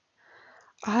see.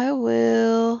 We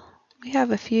have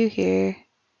a few here.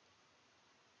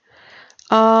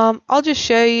 I'll just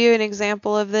show you an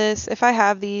example of this. If I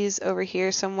have these over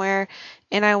here somewhere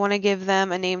and I want to give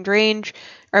them a named range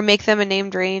or make them a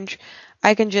named range,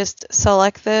 I can just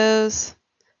select those,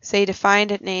 say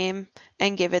defined at name,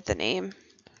 and give it the name.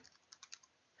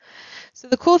 So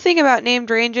the cool thing about named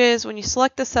ranges, when you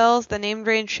select the cells, the named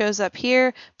range shows up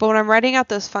here, but when I'm writing out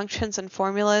those functions and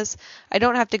formulas, I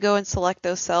don't have to go and select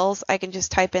those cells. I can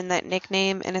just type in that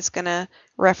nickname and it's going to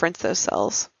reference those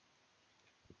cells.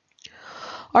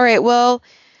 All right, well,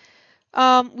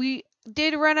 we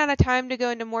did run out of time to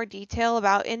go into more detail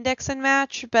about index and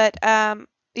match, but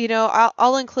you know,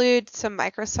 I'll include some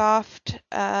Microsoft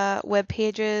web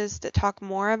pages that talk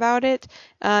more about it.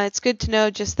 It's good to know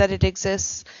just that it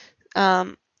exists.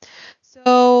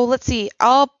 So let's see,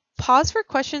 I'll pause for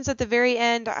questions at the very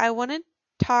end. I want to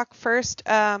talk first,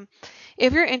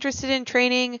 if you're interested in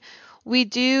training, we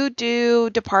do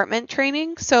department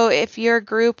training. So if your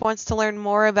group wants to learn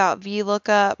more about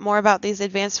VLOOKUP, more about these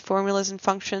advanced formulas and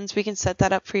functions, we can set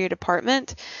that up for your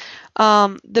department.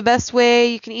 The best way,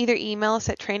 you can either email us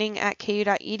at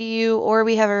training@ku.edu, or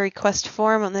we have a request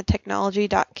form on the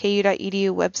technology.ku.edu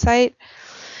website.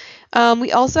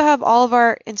 We also have all of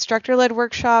our instructor-led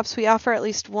workshops. We offer at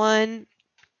least one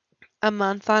a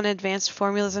month on advanced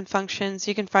formulas and functions.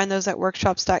 You can find those at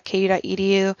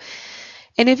workshops.ku.edu.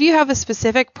 And if you have a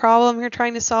specific problem you're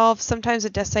trying to solve, sometimes a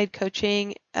desk side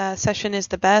coaching session is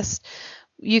the best.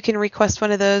 You can request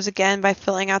one of those again by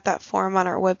filling out that form on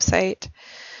our website.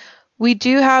 We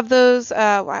do have those.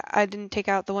 I didn't take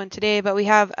out the one today, but we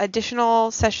have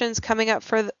additional sessions coming up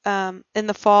for in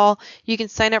the fall. You can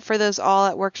sign up for those all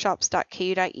at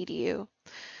workshops.ku.edu.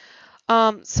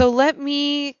 So let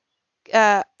me,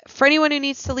 for anyone who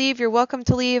needs to leave, you're welcome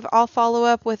to leave. I'll follow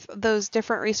up with those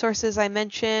different resources I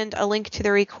mentioned, a link to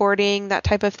the recording, that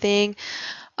type of thing.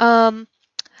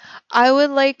 I would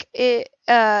like it,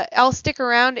 I'll stick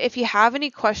around. If you have any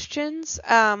questions,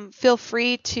 feel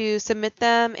free to submit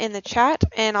them in the chat,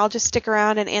 and I'll just stick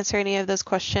around and answer any of those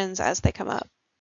questions as they come up.